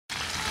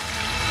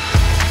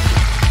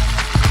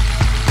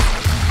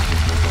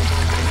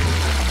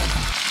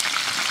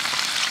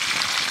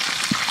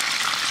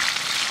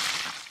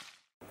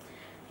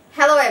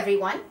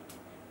everyone.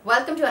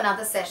 Welcome to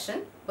another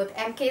session with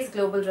MK's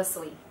Global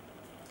Rasoi.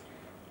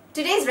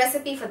 Today's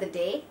recipe for the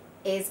day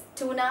is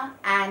tuna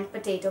and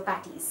potato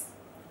patties,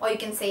 or you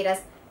can say it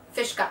as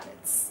fish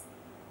cutlets.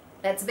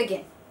 Let's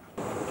begin.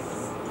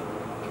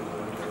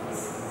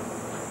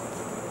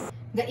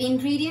 The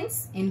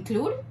ingredients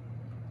include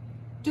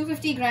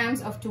 250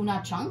 grams of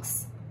tuna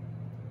chunks,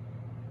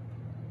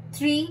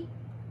 3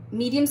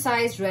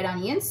 medium-sized red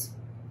onions,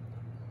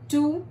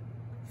 2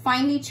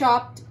 finely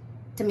chopped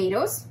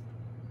tomatoes,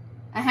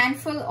 a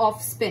handful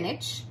of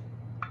spinach,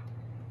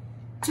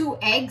 2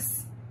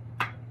 eggs,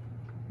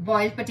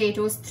 boiled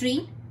potatoes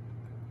 3,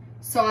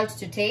 salt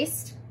to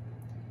taste,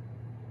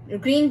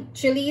 green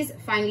chilies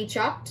finely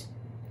chopped,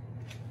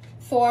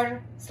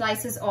 4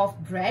 slices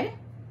of bread.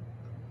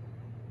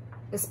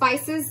 The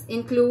spices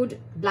include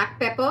black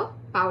pepper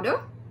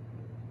powder,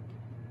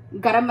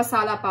 garam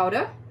masala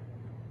powder,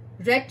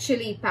 red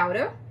chili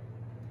powder,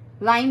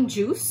 lime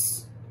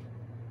juice,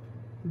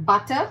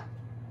 butter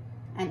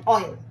and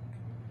oil.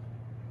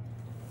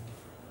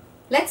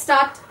 Let's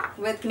start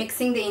with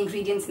mixing the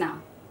ingredients now.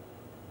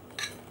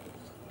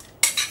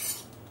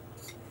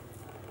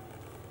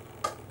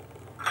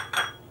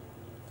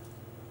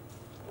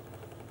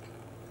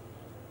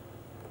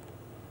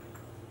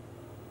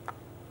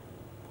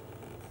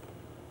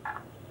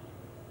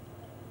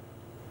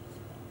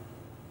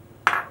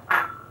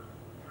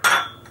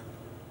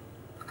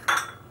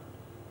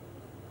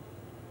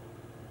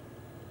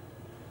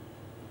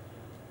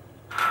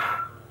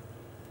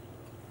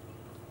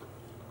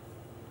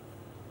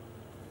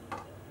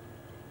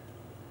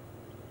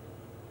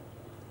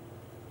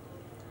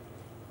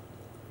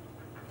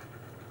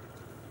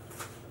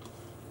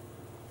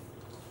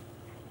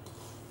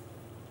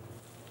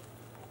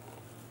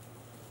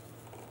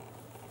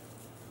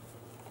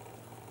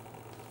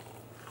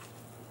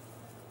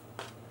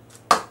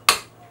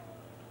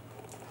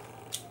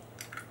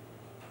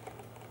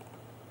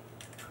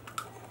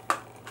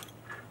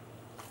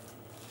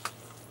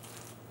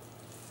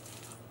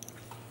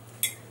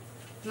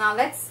 Now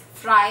let's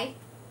fry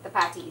the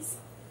patties.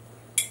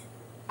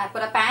 I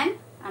put a pan,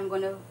 I'm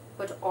going to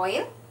put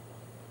oil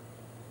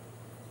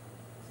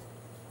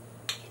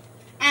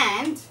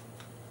and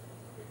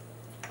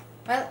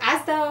well,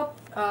 as the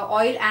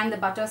oil and the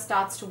butter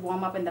starts to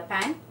warm up in the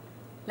pan,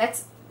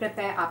 let's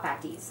prepare our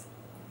patties.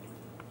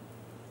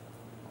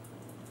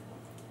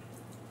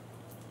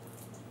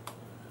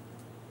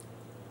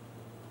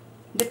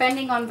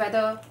 Depending on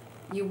whether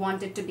you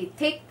want it to be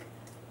thick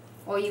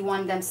or you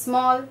want them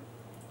small,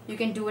 you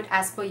can do it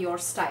as per your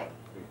style.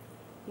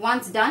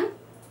 Once done,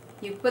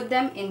 you put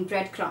them in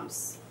bread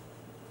crumbs.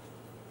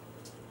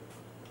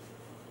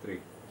 3.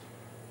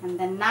 And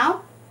then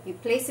now you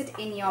place it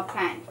in your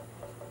pan.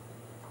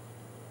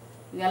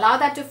 You allow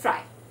that to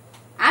fry.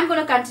 I'm going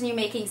to continue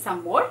making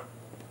some more,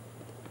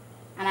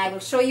 and I will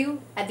show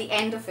you at the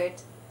end of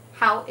it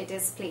how it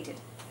is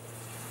plated.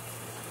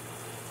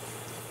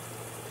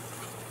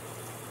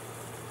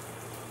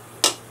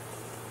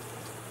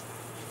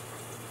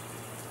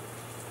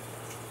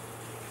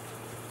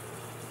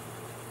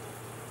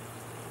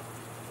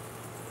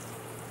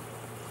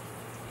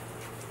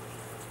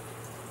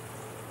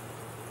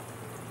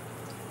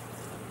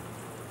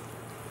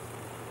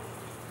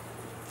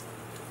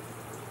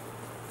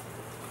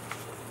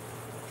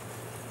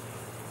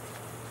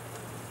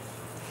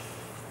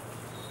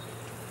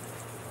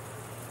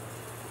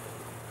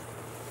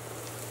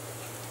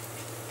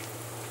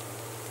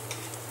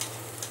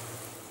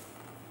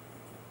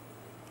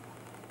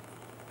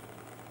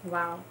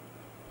 Wow,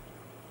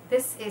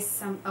 this is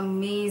some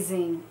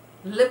amazing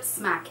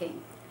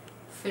lip-smacking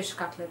fish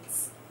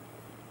cutlets.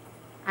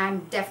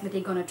 I'm definitely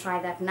going to try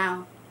that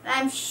now.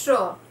 I'm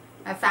sure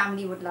my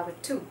family would love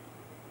it too.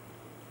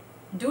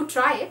 Do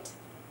try it.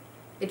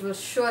 It will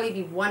surely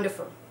be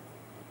wonderful.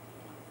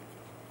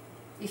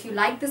 If you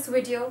like this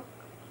video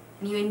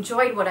and you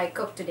enjoyed what I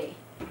cooked today,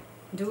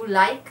 do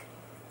like,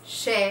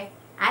 share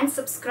and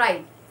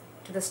subscribe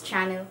to this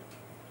channel,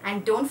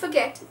 and don't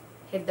forget,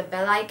 hit the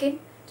bell icon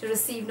to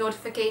receive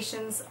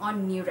notifications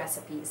on new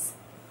recipes.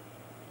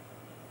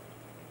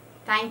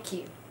 Thank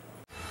you.